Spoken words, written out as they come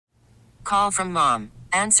call from mom.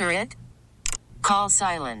 Answer it. Call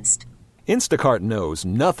silenced. Instacart knows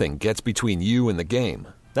nothing gets between you and the game.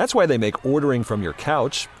 That's why they make ordering from your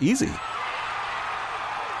couch easy.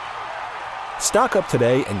 Stock up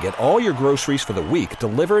today and get all your groceries for the week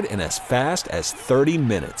delivered in as fast as 30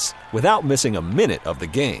 minutes without missing a minute of the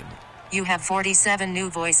game. You have 47 new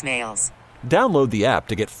voicemails. Download the app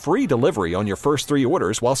to get free delivery on your first 3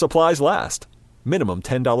 orders while supplies last. Minimum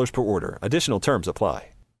 $10 per order. Additional terms apply.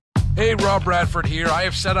 Hey, Rob Bradford here. I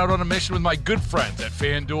have set out on a mission with my good friends at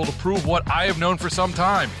FanDuel to prove what I have known for some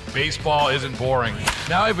time. Baseball isn't boring.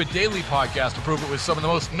 Now I have a daily podcast to prove it with some of the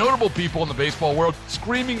most notable people in the baseball world,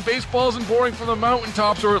 screaming baseball isn't boring from the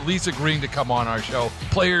mountaintops, or at least agreeing to come on our show.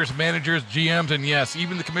 Players, managers, GMs, and yes,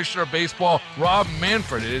 even the commissioner of baseball, Rob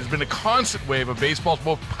Manfred. It has been a constant wave of baseball's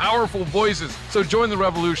most powerful voices. So join the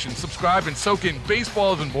revolution. Subscribe and soak in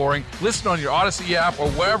Baseball Isn't Boring. Listen on your Odyssey app or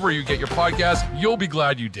wherever you get your podcasts. You'll be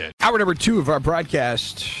glad you did. Hour number 2 of our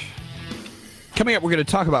broadcast. Coming up, we're going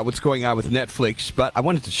to talk about what's going on with Netflix, but I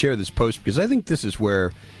wanted to share this post because I think this is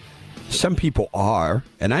where some people are,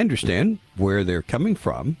 and I understand where they're coming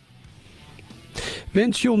from.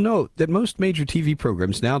 Vince, you'll note that most major TV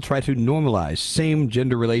programs now try to normalize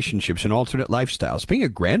same-gender relationships and alternate lifestyles. Being a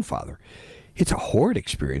grandfather, it's a horrid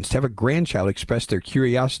experience to have a grandchild express their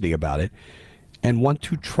curiosity about it and want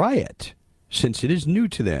to try it, since it is new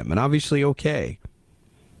to them and obviously okay.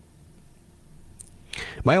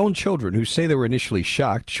 My own children, who say they were initially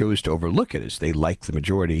shocked, chose to overlook it as they liked the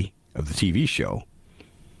majority of the TV show.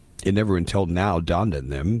 It never until now dawned on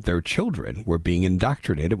them their children were being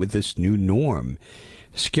indoctrinated with this new norm.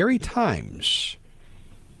 Scary times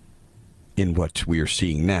in what we are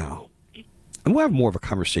seeing now. And we'll have more of a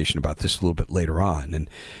conversation about this a little bit later on.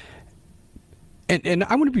 And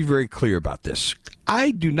I want to be very clear about this.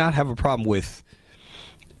 I do not have a problem with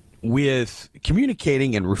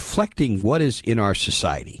communicating and reflecting what is in our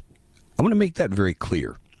society. I want to make that very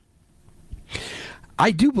clear.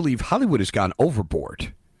 I do believe Hollywood has gone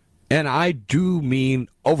overboard, and I do mean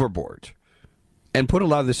overboard, and put a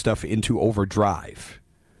lot of this stuff into overdrive.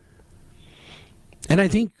 And I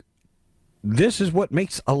think this is what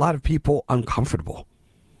makes a lot of people uncomfortable.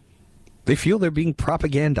 They feel they're being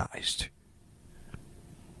propagandized.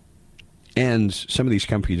 And some of these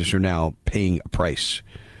companies are now paying a price.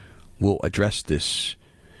 We'll address this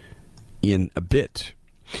in a bit.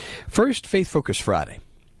 First, Faith Focus Friday.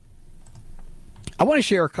 I want to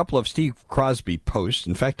share a couple of Steve Crosby posts.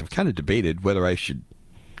 In fact, I've kind of debated whether I should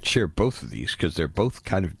share both of these because they're both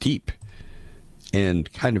kind of deep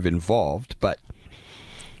and kind of involved, but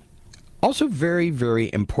also very, very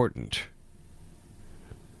important.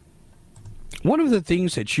 One of the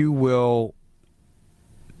things that you will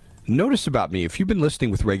notice about me, if you've been listening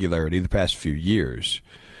with regularity the past few years,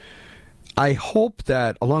 I hope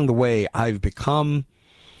that along the way I've become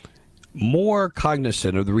more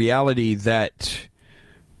cognizant of the reality that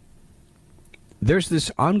there's this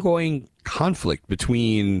ongoing conflict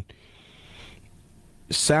between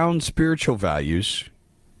sound spiritual values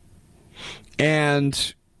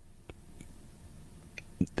and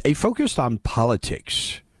a focus on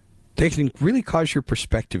politics that can really cause your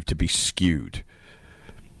perspective to be skewed.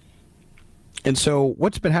 And so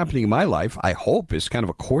what's been happening in my life, I hope, is kind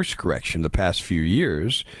of a course correction the past few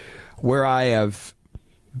years where I have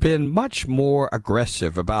been much more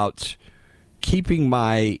aggressive about keeping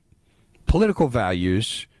my political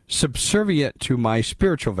values subservient to my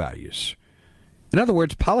spiritual values. In other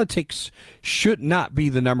words, politics should not be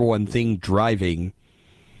the number one thing driving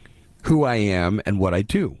who I am and what I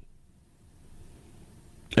do.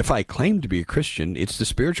 If I claim to be a Christian, it's the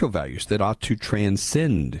spiritual values that ought to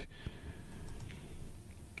transcend.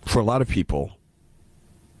 For a lot of people,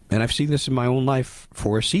 and I've seen this in my own life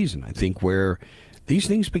for a season, I think, where these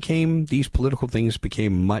political things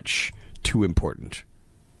became much too important.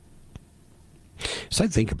 As I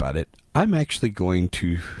think about it, I'm actually going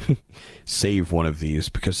to save one of these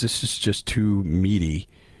because this is just too meaty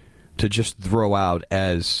to just throw out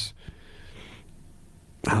as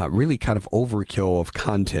really kind of overkill of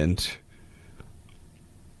content.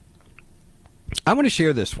 I want to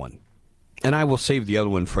share this one, and I will save the other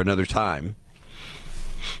one for another time.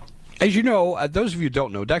 As you know, those of you who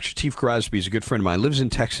don't know, Dr. Steve Crosby is a good friend of mine, lives in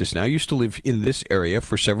Texas now. Used to live in this area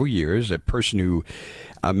for several years, a person who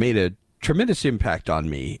made a tremendous impact on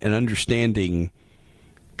me in understanding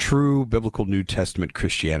true biblical New Testament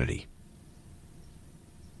Christianity.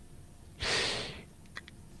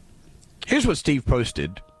 Here's what Steve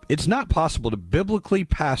posted. It's not possible to biblically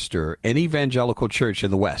pastor an evangelical church in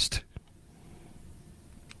the West.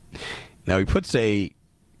 Now, he puts a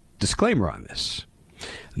disclaimer on this.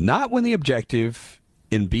 Not when the objective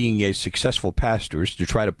in being a successful pastor is to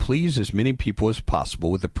try to please as many people as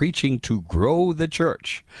possible with the preaching to grow the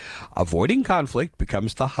church. Avoiding conflict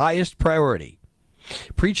becomes the highest priority.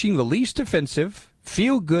 Preaching the least offensive,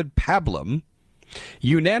 feel-good pablum,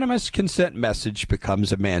 unanimous consent message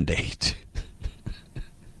becomes a mandate.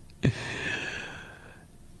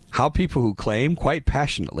 How people who claim quite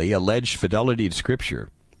passionately alleged fidelity to Scripture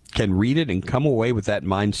can read it and come away with that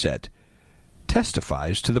mindset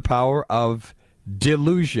testifies to the power of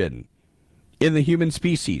delusion in the human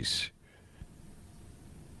species.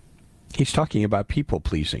 He's talking about people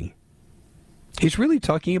pleasing. He's really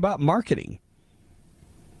talking about marketing.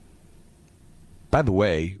 By the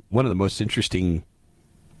way, one of the most interesting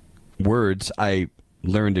words I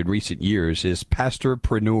learned in recent years is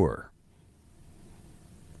pastorpreneur.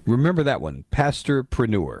 Remember that one,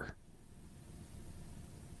 pastorpreneur.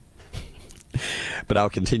 But I'll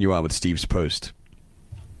continue on with Steve's post.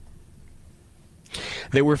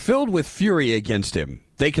 They were filled with fury against him.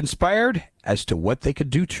 They conspired as to what they could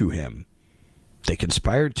do to him. They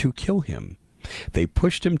conspired to kill him. They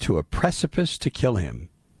pushed him to a precipice to kill him.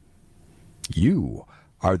 You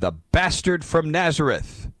are the bastard from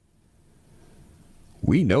Nazareth.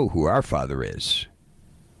 We know who our father is.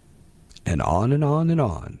 And on and on and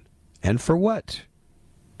on. And for what?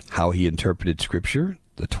 How he interpreted Scripture,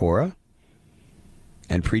 the Torah,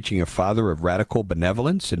 and preaching a father of radical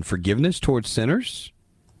benevolence and forgiveness towards sinners?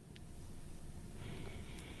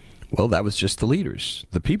 Well, that was just the leaders.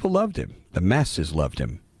 The people loved him. The masses loved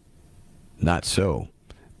him. Not so.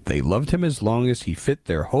 They loved him as long as he fit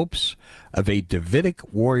their hopes of a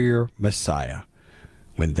Davidic warrior Messiah.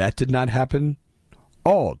 When that did not happen,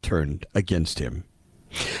 all turned against him.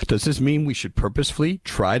 Does this mean we should purposefully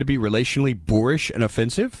try to be relationally boorish and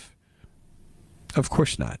offensive? Of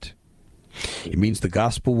course not. It means the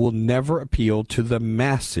gospel will never appeal to the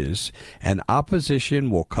masses, and opposition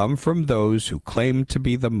will come from those who claim to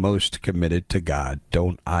be the most committed to God.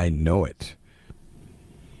 Don't I know it?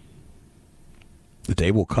 The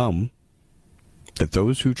day will come that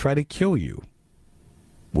those who try to kill you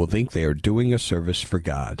will think they are doing a service for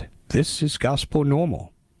God. This is gospel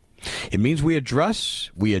normal. It means we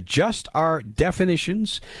adjust our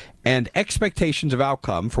definitions and expectations of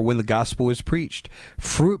outcome for when the gospel is preached.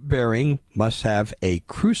 Fruit bearing must have a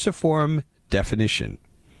cruciform definition.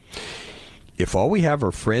 If all we have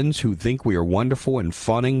are friends who think we are wonderful and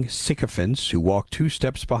fawning sycophants who walk 2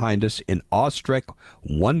 steps behind us in awestruck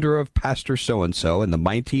wonder of Pastor so-and-so and the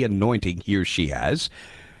mighty anointing he or she has,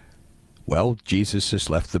 well, Jesus has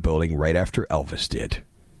left the building right after Elvis did.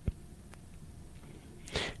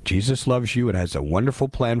 Jesus loves you and has a wonderful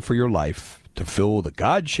plan for your life to fill the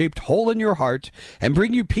God-shaped hole in your heart and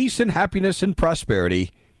bring you peace and happiness and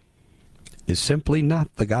prosperity is simply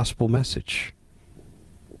not the gospel message.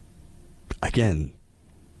 Again,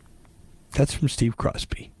 that's from Steve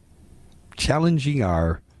Crosby, challenging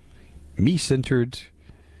our me-centered,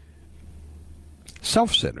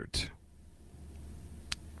 self-centered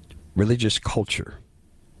religious culture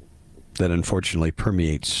that unfortunately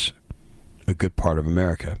permeates a good part of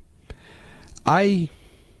America. Where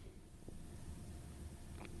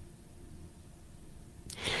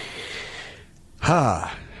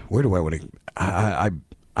do I want to...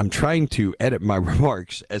 I'm trying to edit my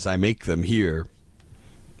remarks as I make them here,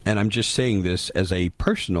 and I'm just saying this as a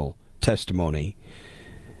personal testimony.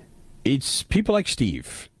 It's people like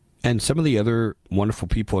Steve and some of the other wonderful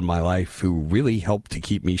people in my life who really help to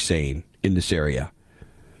keep me sane in this area.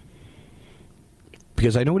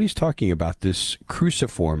 Because I know what he's talking about, this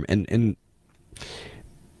cruciform, and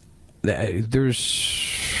there's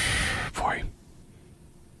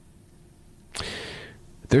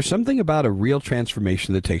something about a real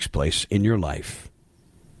transformation that takes place in your life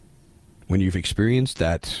when you've experienced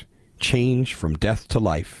that change from death to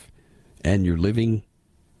life and you're living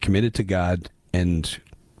committed to God and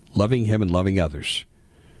loving Him and loving others.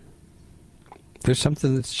 There's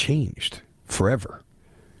something that's changed forever.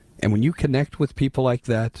 And when you connect with people like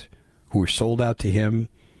that who are sold out to Him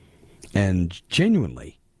and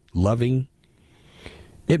genuinely loving,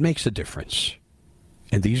 it makes a difference.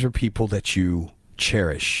 And these are people that you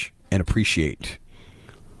cherish and appreciate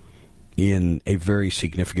in a very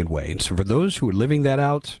significant way. And so for those who are living that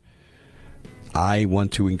out, I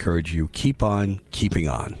want to encourage you, keep on keeping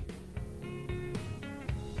on.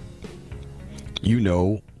 You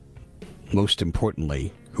know, most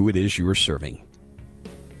importantly, who it is you are serving.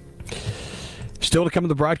 Still to come in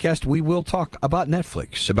the broadcast, we will talk about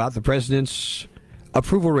Netflix, about the president's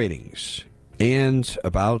approval ratings, and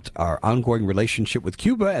about our ongoing relationship with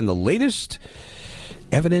Cuba and the latest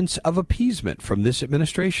evidence of appeasement from this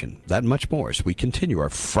administration. That and much more as we continue our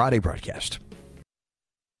Friday broadcast.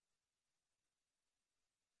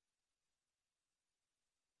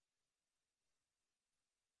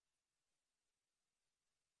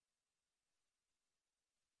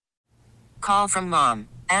 Call from mom.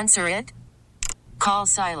 Answer it. Call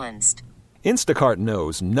silenced. Instacart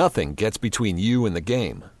knows nothing gets between you and the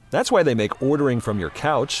game. That's why they make ordering from your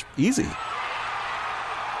couch easy.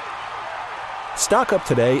 Stock up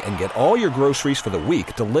today and get all your groceries for the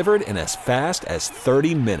week delivered in as fast as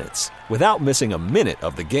 30 minutes without missing a minute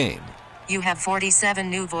of the game. You have 47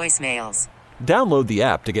 new voicemails. Download the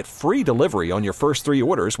app to get free delivery on your first 3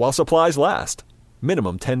 orders while supplies last.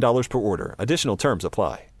 Minimum $10 per order. Additional terms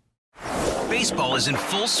apply. Baseball is in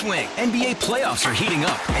full swing. NBA playoffs are heating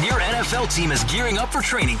up, and your NFL team is gearing up for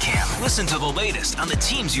training camp. Listen to the latest on the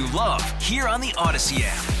teams you love here on the Odyssey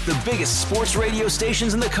app. The biggest sports radio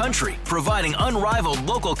stations in the country, providing unrivaled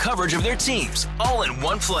local coverage of their teams, all in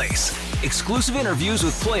one place. Exclusive interviews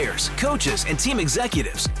with players, coaches, and team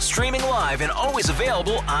executives, streaming live and always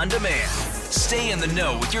available on demand. Stay in the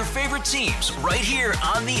know with your favorite teams right here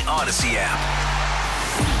on the Odyssey app.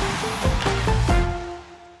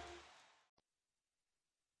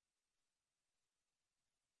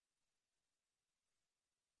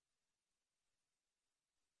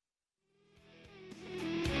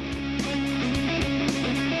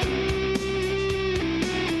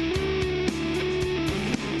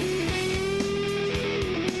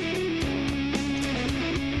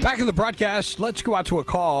 Back in the broadcast, let's go out to a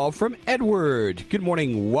call from Edward. Good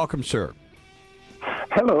morning. Welcome, sir.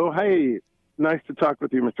 Hello. Hey. Nice to talk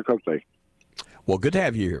with you, Mr. Coakley. Well, good to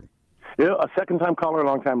have you here. Yeah, a second-time caller,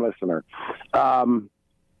 long-time listener. Try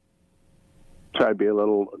to be a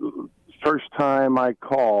little... First time I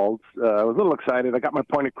called, I was a little excited. I got my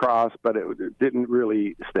point across, but it didn't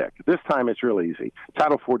really stick. This time it's real easy.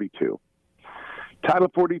 Title 42.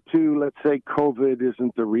 Title 42, let's say COVID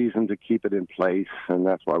isn't the reason to keep it in place, and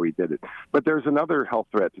that's why we did it. But there's another health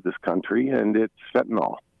threat to this country, and it's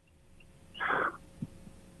fentanyl.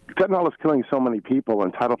 Fentanyl is killing so many people,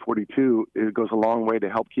 and Title 42 it goes a long way to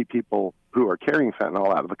help keep people who are carrying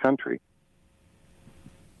fentanyl out of the country.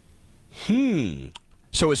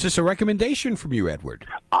 So is this a recommendation from you, Edward?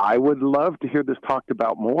 I would love to hear this talked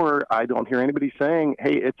about more. I don't hear anybody saying,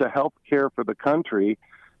 hey, it's a health care for the country.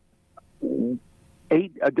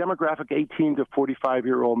 A demographic 18 to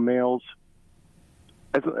 45-year-old males,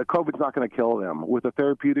 COVID's not going to kill them. With the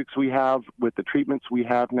therapeutics we have, with the treatments we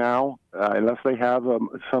have now, unless they have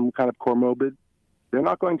some kind of comorbid, they're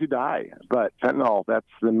not going to die. But fentanyl, that's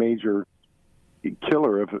the major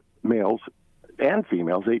killer of males and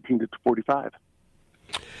females 18 to 45.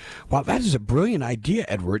 Well, that is a brilliant idea,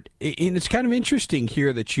 Edward. And it's kind of interesting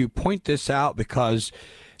here that you point this out because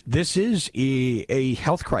this is a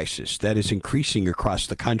health crisis that is increasing across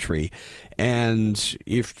the country. And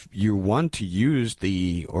if you want to use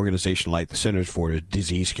the organization like the Centers for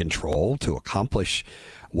Disease Control to accomplish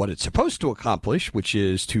what it's supposed to accomplish, which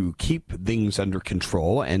is to keep things under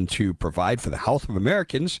control and to provide for the health of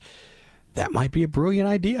Americans, that might be a brilliant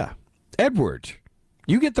idea. Edward,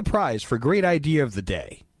 you get the prize for great idea of the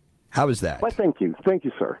day. How is that? Well, thank you. Thank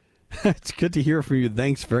you, sir. It's good to hear from you.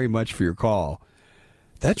 Thanks very much for your call.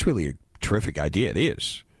 That's really a terrific idea. It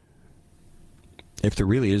is. If there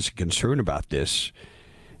really is a concern about this,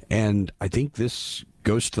 and I think this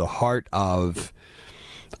goes to the heart of,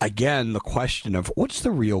 again, the question of what's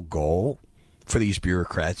the real goal for these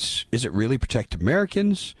bureaucrats? Is it really protect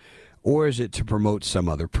Americans, or is it to promote some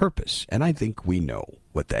other purpose? And I think we know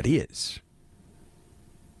what that is.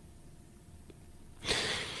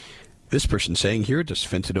 This person saying here, does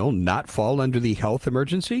fentanyl not fall under the health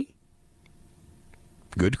emergency?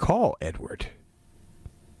 Good call, Edward.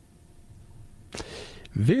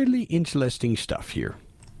 Very interesting stuff here.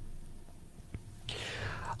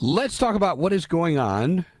 Let's talk about what is going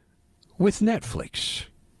on with Netflix.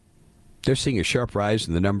 They're seeing a sharp rise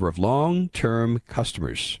in the number of long-term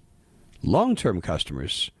customers. Long-term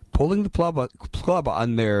customers pulling the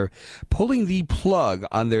plug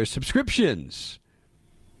on their subscriptions.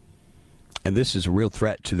 And this is a real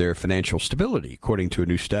threat to their financial stability, according to a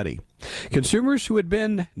new study. Consumers who had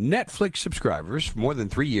been Netflix subscribers for more than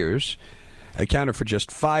 3 years accounted for just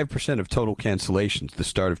 5% of total cancellations at the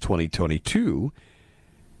start of 2022.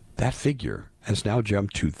 That figure has now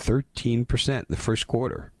jumped to 13% in the first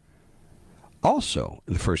quarter. Also,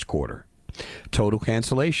 in the first quarter, total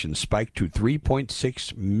cancellations spiked to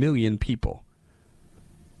 3.6 million people,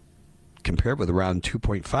 compared with around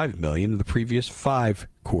 2.5 million in the previous 5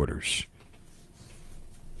 quarters.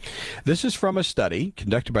 This is from a study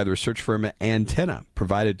conducted by the research firm Antenna,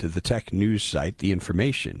 provided to the tech news site The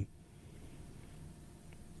Information.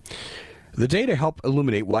 The data help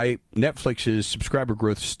illuminate why Netflix's subscriber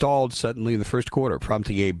growth stalled suddenly in the first quarter,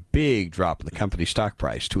 prompting a big drop in the company's stock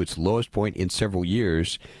price to its lowest point in several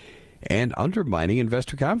years and undermining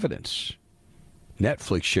investor confidence.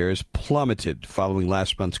 Netflix shares plummeted following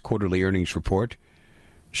last month's quarterly earnings report,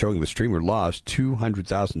 showing the streamer lost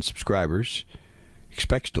 200,000 subscribers,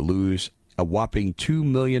 expects to lose a whopping 2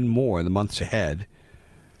 million more in the months ahead.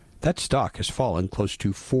 That stock has fallen close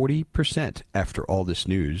to 40% after all this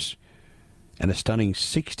news, and a stunning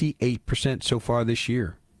 68% so far this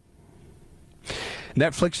year.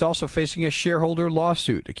 Netflix also facing a shareholder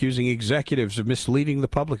lawsuit accusing executives of misleading the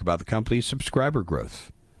public about the company's subscriber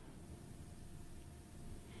growth.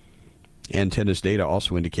 Antenna's data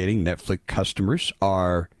also indicating Netflix customers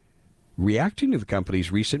are reacting to the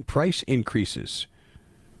company's recent price increases,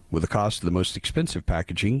 with the cost of the most expensive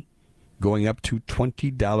packaging going up to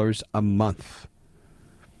 $20 a month.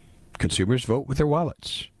 Consumers vote with their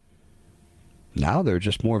wallets. Now there are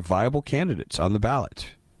just more viable candidates on the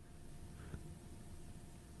ballot.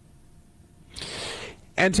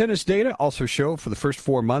 Antenna's data also show for the first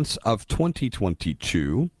 4 months of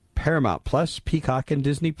 2022, Paramount Plus, Peacock, and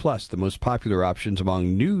Disney Plus, the most popular options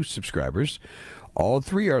among new subscribers. All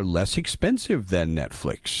three are less expensive than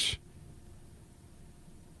Netflix.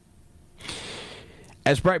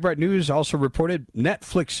 As Breitbart News also reported,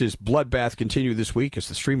 Netflix's bloodbath continued this week as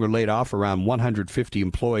the streamer laid off around 150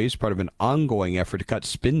 employees, part of an ongoing effort to cut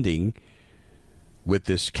spending with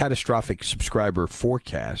this catastrophic subscriber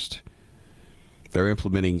forecast. They're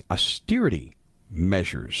implementing austerity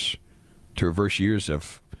measures to reverse years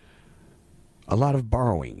of a lot of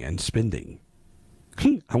borrowing and spending.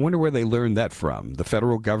 I wonder where they learned that from. The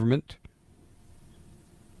federal government?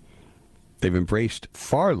 They've embraced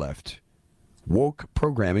far-left woke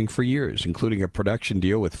programming for years, including a production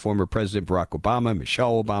deal with former President Barack Obama,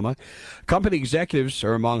 Michelle Obama. Company executives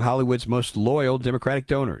are among Hollywood's most loyal Democratic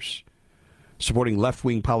donors, supporting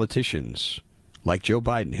left-wing politicians like Joe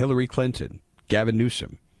Biden, Hillary Clinton, Gavin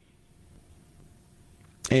Newsom,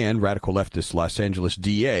 and radical leftist Los Angeles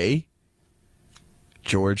DA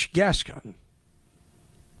George Gascon.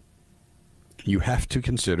 You have to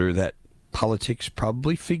consider that politics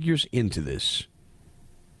probably figures into this.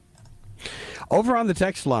 Over on the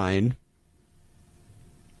text line,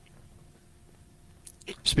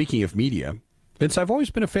 speaking of media, Vince, I've always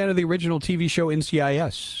been a fan of the original TV show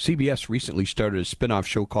NCIS. CBS recently started a spin-off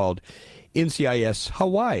show called NCIS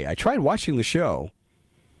Hawaii. I tried watching the show,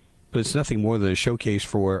 but it's nothing more than a showcase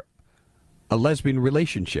for a lesbian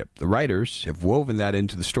relationship. The writers have woven that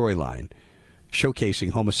into the storyline,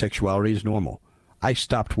 showcasing homosexuality as normal. I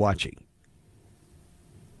stopped watching.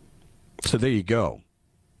 So there you go.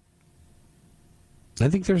 I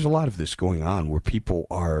think there's a lot of this going on where people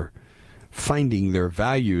are finding their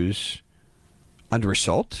values under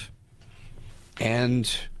assault,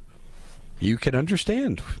 and you can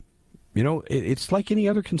understand. You know, it's like any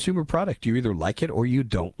other consumer product. You either like it or you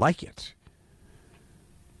don't like it.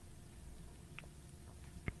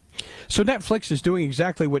 So Netflix is doing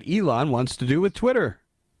exactly what Elon wants to do with Twitter.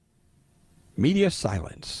 Media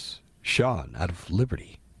silence. Sean out of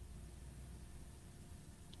Liberty.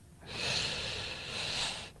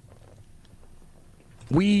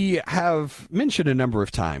 We have mentioned a number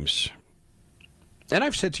of times, and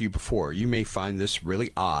I've said to you before, you may find this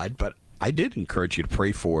really odd, but I did encourage you to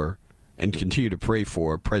pray for and continue to pray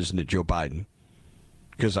for President Joe Biden,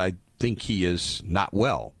 because I think he is not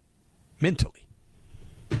well mentally.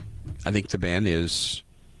 I think the man is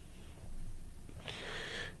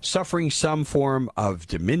suffering some form of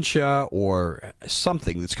dementia or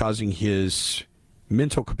something that's causing his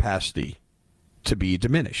mental capacity to be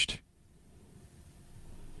diminished.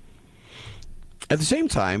 At the same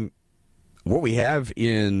time, what we have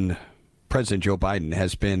in President Joe Biden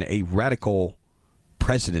has been a radical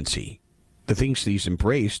presidency. The things that he's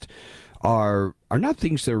embraced are not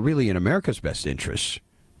things that are really in America's best interests.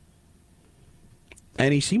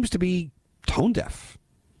 And he seems to be tone deaf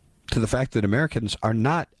to the fact that Americans are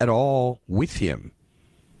not at all with him.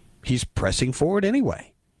 He's pressing forward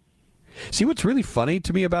anyway. See, what's really funny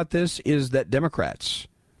to me about this is that Democrats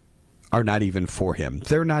are not even for him.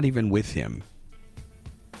 They're not even with him.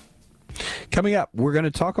 Coming up, we're going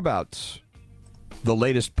to talk about the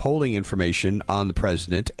latest polling information on the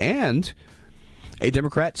president, and a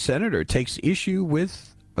Democrat senator takes issue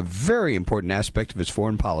with a very important aspect of his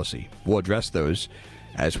foreign policy. We'll address those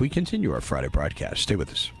as we continue our Friday broadcast. Stay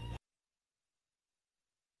with us.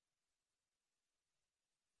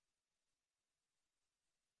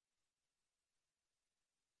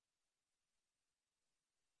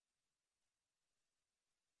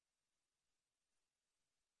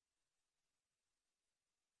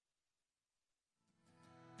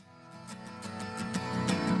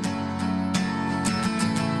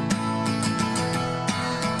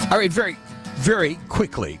 All right, very, Very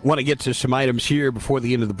quickly, want to get to some items here before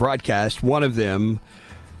the end of the broadcast. One of them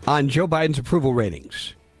on Joe Biden's approval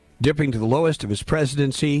ratings, dipping to the lowest of his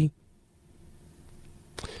presidency.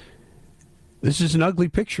 This is an ugly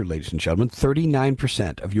picture, ladies and gentlemen.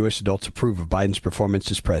 39% of U.S. adults approve of Biden's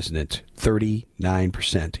performance as president.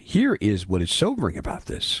 39%. Here is what is sobering about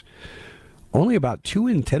this. Only about 2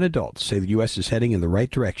 in 10 adults say the U.S. is heading in the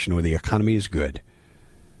right direction or the economy is good.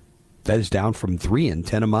 That is down from 3 in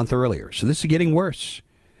 10 a month earlier. So this is getting worse.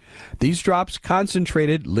 These drops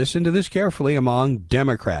concentrated, listen to this carefully, among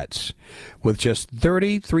Democrats, with just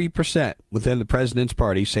 33% within the president's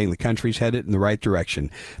party saying the country's headed in the right direction.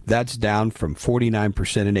 That's down from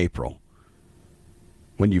 49% in April.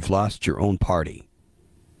 When you've lost your own party,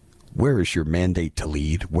 where is your mandate to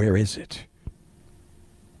lead? Where is it?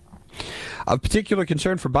 Of particular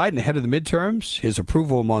concern for Biden ahead of the midterms, his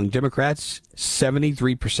approval among Democrats,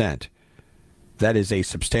 73%. That is a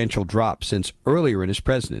substantial drop since earlier in his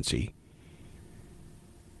presidency.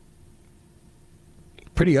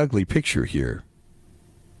 Pretty ugly picture here.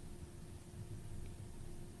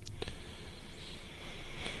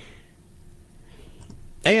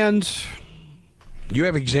 And you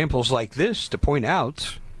have examples like this to point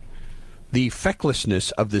out the fecklessness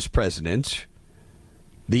of this president,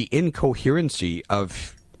 the incoherency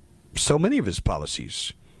of so many of his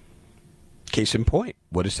policies. Case in point,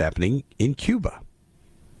 what is happening in Cuba?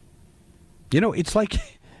 You know, it's like,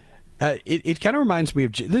 it kind of reminds me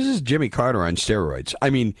of, this is Jimmy Carter on steroids. I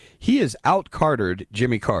mean, he has out-Cartered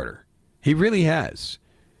Jimmy Carter. He really has,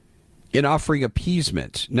 in offering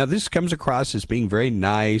appeasement. Now, this comes across as being very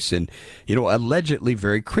nice and, you know, allegedly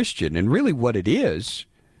very Christian. And really what it is,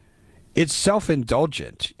 it's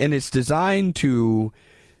self-indulgent, and it's designed to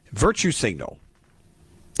virtue signal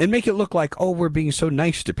and make it look like, oh, we're being so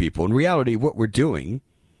nice to people. In reality, what we're doing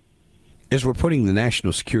is we're putting the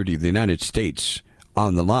national security of the United States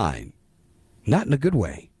on the line. Not in a good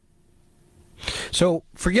way. So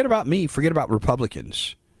forget about me, forget about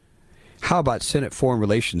Republicans. How about Senate Foreign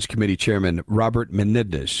Relations Committee Chairman Robert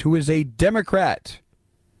Menendez, who is a Democrat?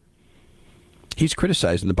 He's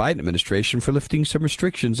criticizing the Biden administration for lifting some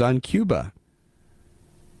restrictions on Cuba.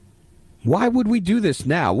 Why would we do this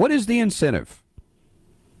now? What is the incentive?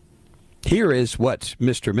 Here is what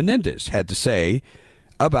Mr. Menendez had to say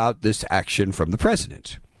about this action from the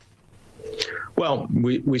president. Well,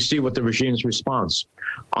 we see what the regime's response.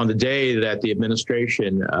 On the day that the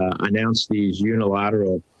administration announced these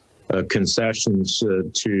unilateral concessions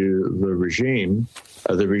to the regime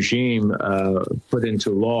put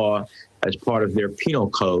into law as part of their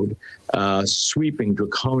penal code, sweeping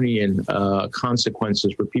draconian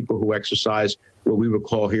consequences for people who exercise what we would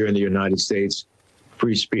call here in the United States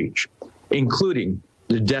free speech, including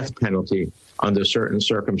the death penalty under certain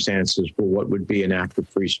circumstances for what would be an act of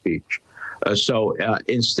free speech. So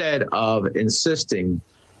instead of insisting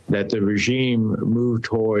that the regime move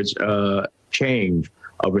towards change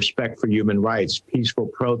of respect for human rights, peaceful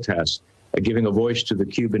protests, giving a voice to the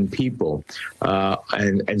Cuban people,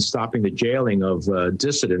 and stopping the jailing of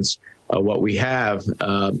dissidents, what we have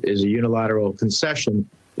is a unilateral concession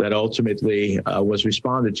that ultimately was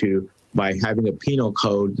responded to by having a penal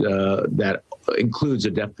code that includes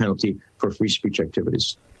a death penalty for free speech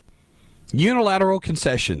activities. Unilateral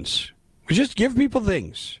concessions. We just give people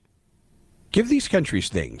things. Give these countries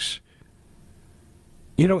things.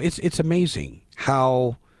 You know, it's amazing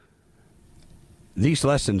how these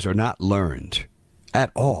lessons are not learned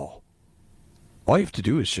at all. All you have to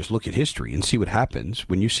do is just look at history and see what happens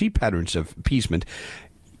when you see patterns of appeasement,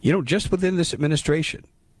 you know, just within this administration.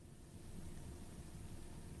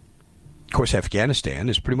 Of course, Afghanistan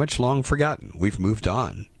is pretty much long forgotten. We've moved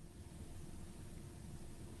on.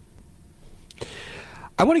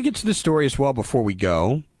 I want to get to the story as well before we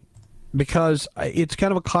go, because it's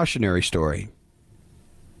kind of a cautionary story.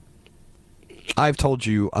 I've told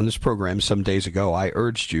you on this program some days ago, I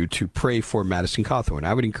urged you to pray for Madison Cawthorn.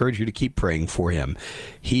 I would encourage you to keep praying for him.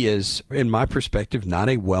 He is, in my perspective, not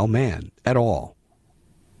a well man at all.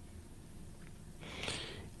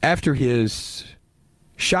 After his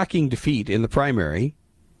shocking defeat in the primary,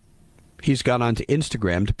 he's gone onto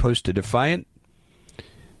Instagram to post a defiant,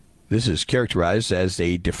 this is characterized as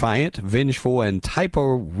a defiant, vengeful, and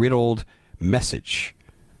typo-riddled message,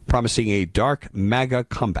 promising a dark MAGA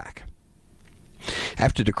comeback.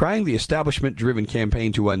 After decrying the establishment-driven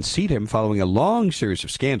campaign to unseat him following a long series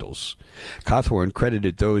of scandals, Cawthorn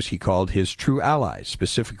credited those he called his true allies,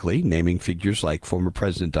 specifically naming figures like former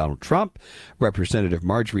President Donald Trump, Representative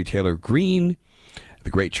Marjorie Taylor Greene, the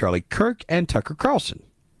great Charlie Kirk, and Tucker Carlson.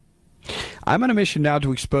 I'm on a mission now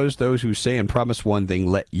to expose those who say and promise one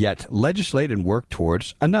thing, yet legislate and work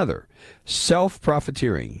towards another.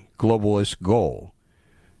 Self-profiteering, globalist goal.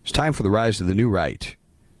 It's time for the rise of the new right.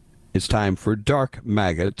 It's time for dark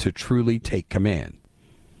MAGA to truly take command.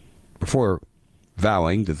 Before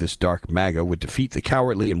vowing that this dark MAGA would defeat the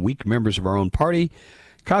cowardly and weak members of our own party,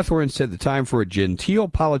 Cawthorn said the time for genteel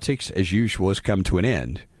politics as usual has come to an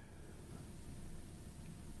end.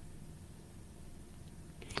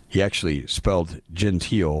 He actually spelled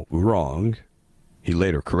genteel wrong. He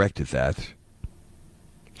later corrected that.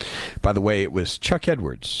 By the way, it was Chuck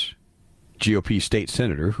Edwards, GOP state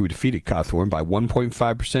senator, who defeated Cawthorn by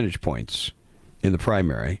 1.5 percentage points in the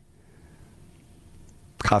primary.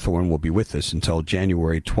 Cawthorn will be with us until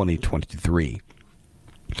January 2023.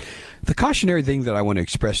 The cautionary thing that I want to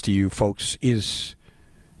express to you folks is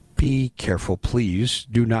be careful, please.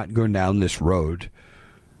 Do not go down this road.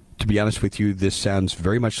 To be honest with you, this sounds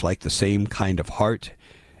very much like the same kind of heart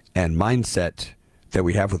and mindset that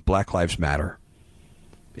we have with Black Lives Matter.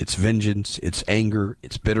 It's vengeance, it's anger,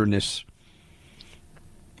 it's bitterness.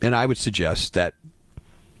 And I would suggest that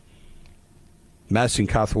Madison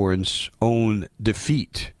Cawthorn's own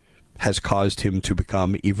defeat has caused him to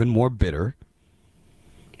become even more bitter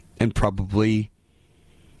and probably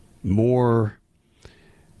more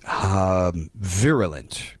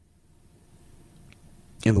virulent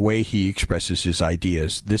in the way he expresses his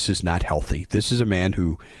ideas. This is not healthy. This is a man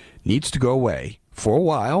who needs to go away for a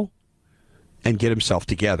while and get himself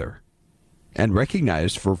together and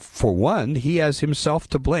recognize, for one, he has himself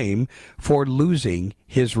to blame for losing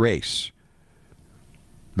his race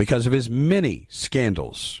because of his many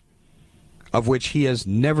scandals, of which he has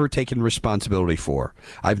never taken responsibility for.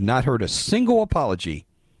 I've not heard a single apology,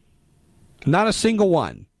 not a single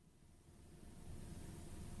one.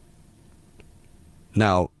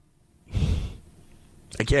 Now,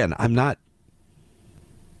 again, I'm not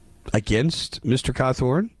against Mr.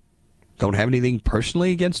 Cawthorn. Don't have anything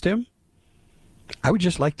personally against him. I would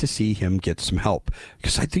just like to see him get some help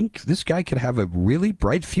because I think this guy could have a really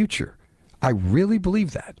bright future. I really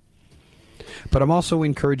believe that. But I'm also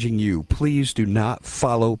encouraging you, please do not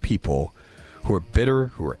follow people who are bitter,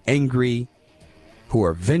 who are angry, who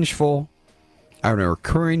are vengeful, and are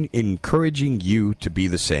encouraging you to be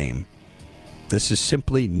the same. This is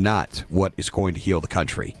simply not what is going to heal the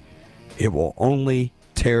country. It will only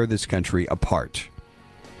tear this country apart.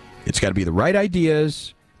 It's got to be the right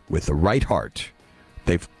ideas with the right heart.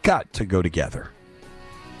 They've got to go together.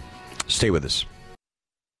 Stay with us.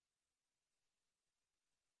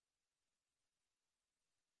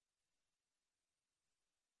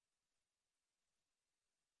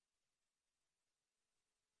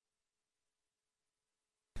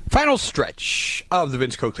 Final stretch of the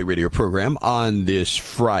Vince Coakley radio program on this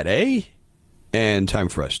Friday. And time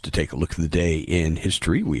for us to take a look at the day in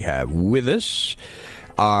history. We have with us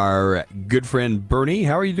our good friend Bernie.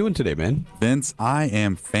 How are you doing today, man? Vince, I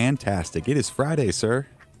am fantastic. It is Friday, sir.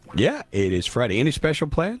 Yeah, it is Friday. Any special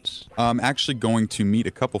plans? I'm actually going to meet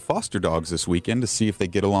a couple foster dogs this weekend to see if they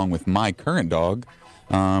get along with my current dog,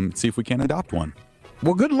 see if we can adopt one.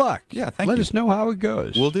 Well, good luck. Yeah, thank you. Let us know how it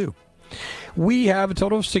goes. Will do. We have a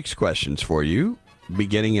total of 6 questions for you,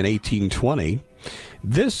 beginning in 1820.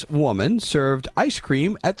 This woman served ice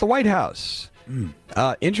cream at the White House.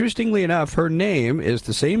 Interestingly enough, her name is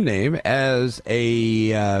the same name as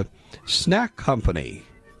a snack company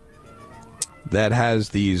that has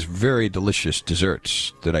these very delicious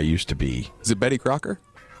desserts that I used to be. Is it Betty Crocker?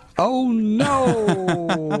 Oh, no.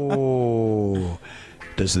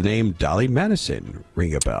 Does the name Dolly Madison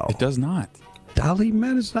ring a bell? It does not. Dolly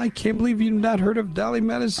Madison? I can't believe you've not heard of Dolly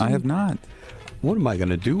Madison. I have not. What am I going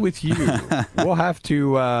to do with you? We'll have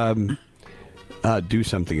to do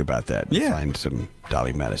something about that. Yeah. Find some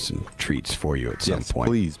Dolly Madison treats for you at some point.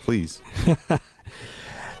 Please.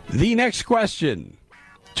 The next question.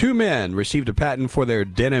 2 men received a patent for their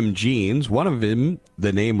denim jeans. One of them,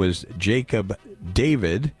 the name was Jacob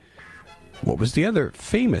David. What was the other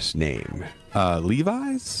famous name?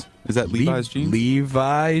 Levi's? Is that Levi's jeans?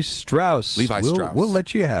 Levi Strauss. Strauss. We'll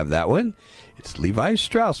let you have that one. It's Levi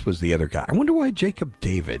Strauss was the other guy. I wonder why Jacob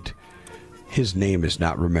David, his name is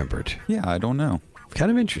not remembered. Yeah, I don't know.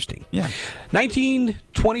 Kind of interesting. Yeah.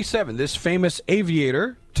 1927, this famous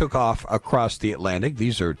aviator took off across the Atlantic.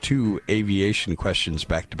 These are 2 aviation questions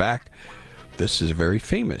back to back. This is a very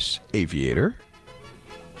famous aviator.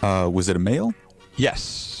 Was it a male?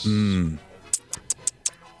 Yes.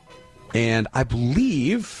 And I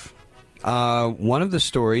believe one of the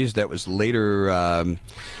stories that was later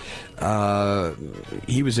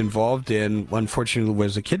he was involved in, unfortunately,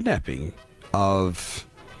 was a kidnapping of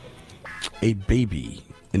a baby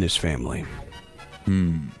in his family?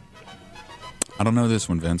 I don't know this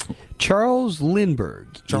one, Vince. Charles Lindbergh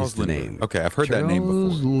is the Lindbergh. name. Okay, I've heard that name before.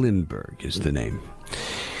 Charles Lindbergh is the name.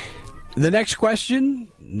 The next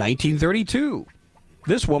question, 1932.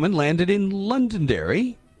 This woman landed in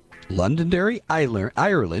Londonderry,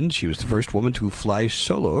 Ireland. She was the first woman to fly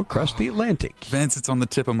solo across the Atlantic. Vince, it's on the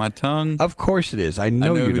tip of my tongue. Of course it is. I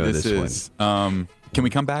know you who know this is. one. Can we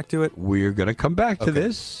come back to it? We're going to come back to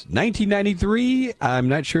this. 1993, I'm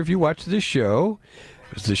not sure if you watched this show.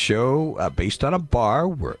 It was the show based on a bar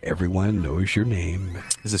where everyone knows your name.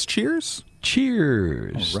 Is this Cheers?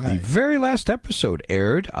 Cheers. All right. The very last episode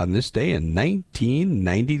aired on this day in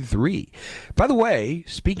 1993. By the way,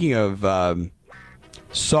 speaking of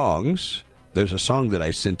songs, there's a song that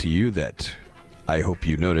I sent to you that I hope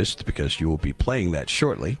you noticed because you will be playing that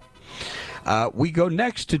shortly. We go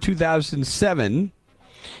next to 2007,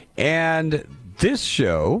 and this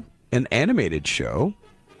show, an animated show,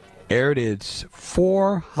 aired its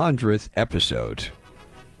 400th episode.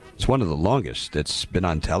 It's one of the longest that's been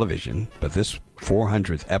on television, but this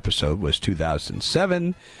 400th episode was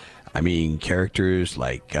 2007. I mean, characters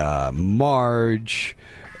like Marge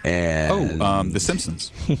and... The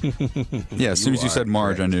Simpsons. Yeah, as soon as you said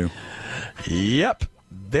Marge, correct. I knew. Yep,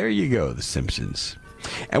 there you go, The Simpsons.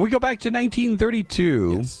 And we go back to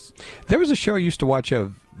 1932. Yes. There was a show I used to watch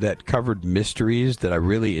that covered mysteries that I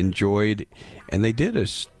really enjoyed, and they did a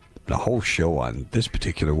whole show on this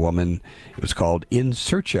particular woman. It was called In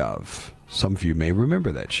Search Of. Some of you may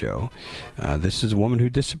remember that show. This is a woman who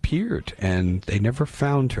disappeared, and they never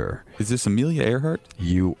found her. Is this Amelia Earhart?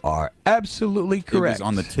 You are absolutely correct. It was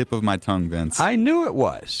on the tip of my tongue, Vince. I knew it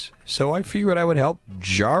was, so I figured I would help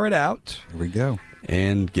jar it out. Here we go.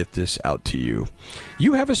 And get this out to you.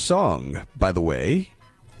 You have a song, by the way.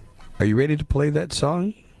 Are you ready to play that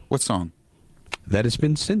song? What song? That has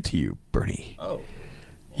been sent to you, Bernie. Oh.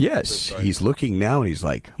 Yes, he's looking now and he's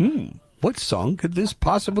like, what song could this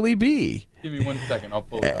possibly be? Give me 1 second. I'll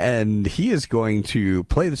pull it up. And he is going to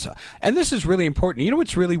play the song. And this is really important. You know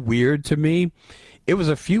what's really weird to me? It was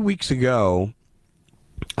a few weeks ago.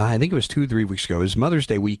 I think it was 2 or 3 weeks ago. It was Mother's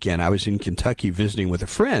Day weekend. I was in Kentucky visiting with a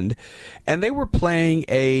friend, and they were playing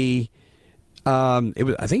I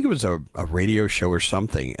think it was a radio show or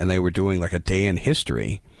something, and they were doing like a day in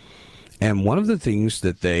history. And one of the things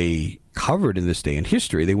that they covered in this day in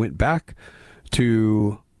history, they went back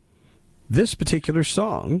to this particular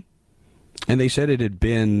song, and they said it had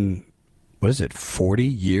been, 40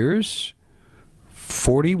 years?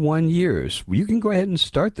 41 years. You can go ahead and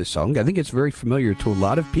start this song. I think it's very familiar to a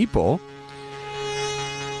lot of people,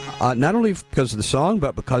 not only because of the song,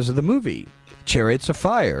 but because of the movie, Chariots of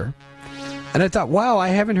Fire. And I thought, wow, I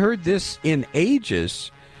haven't heard this in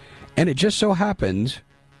ages. And it just so happened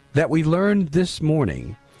that we learned this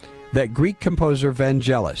morning that Greek composer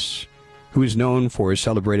Vangelis, who is known for his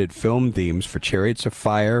celebrated film themes for Chariots of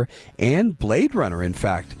Fire and Blade Runner, in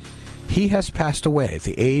fact, he has passed away at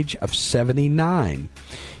the age of 79.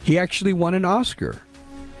 He actually won an Oscar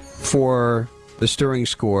for the stirring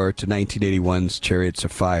score to 1981's Chariots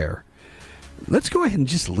of Fire. Let's go ahead and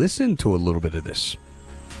just listen to a little bit of this.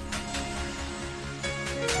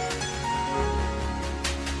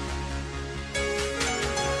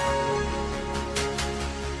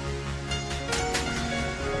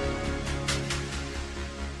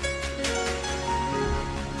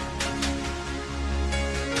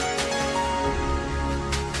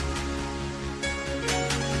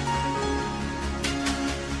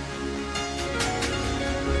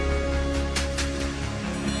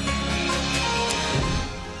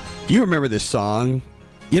 You remember this song?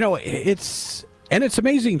 You know, it's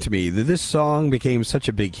amazing to me that this song became such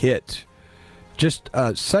a big hit. Just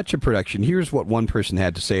such a production. Here's what one person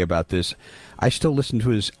had to say about this. I still listen to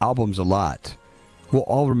his albums a lot. We'll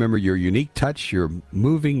all remember your unique touch, your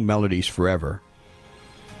moving melodies forever.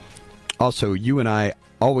 Also, you and I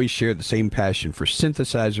always share the same passion for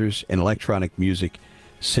synthesizers and electronic music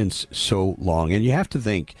since so long. And you have to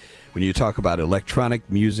think, when you talk about electronic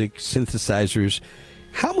music, synthesizers,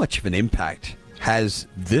 how much of an impact has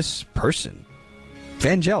this person,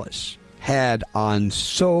 Vangelis, had on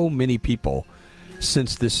so many people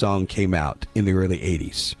since this song came out in the early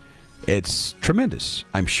 80s? It's tremendous,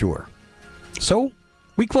 I'm sure. So,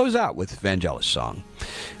 we close out with Vangelis' song.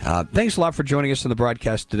 Thanks a lot for joining us on the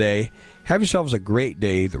broadcast today. Have yourselves a great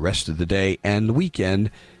day, the rest of the day and the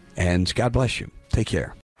weekend, and God bless you. Take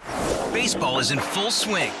care. baseball is in full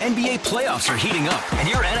swing. NBA playoffs are heating up, and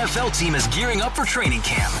your NFL team is gearing up for training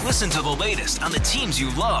camp. Listen to the latest on the teams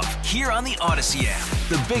you love here on the Odyssey app.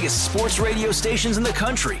 The biggest sports radio stations in the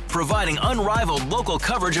country, providing unrivaled local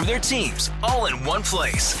coverage of their teams, all in one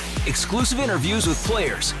place. Exclusive interviews with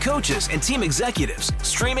players, coaches, and team executives,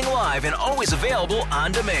 streaming live and always available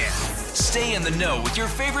on demand. Stay in the know with your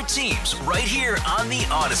favorite teams right here on the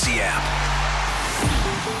Odyssey app.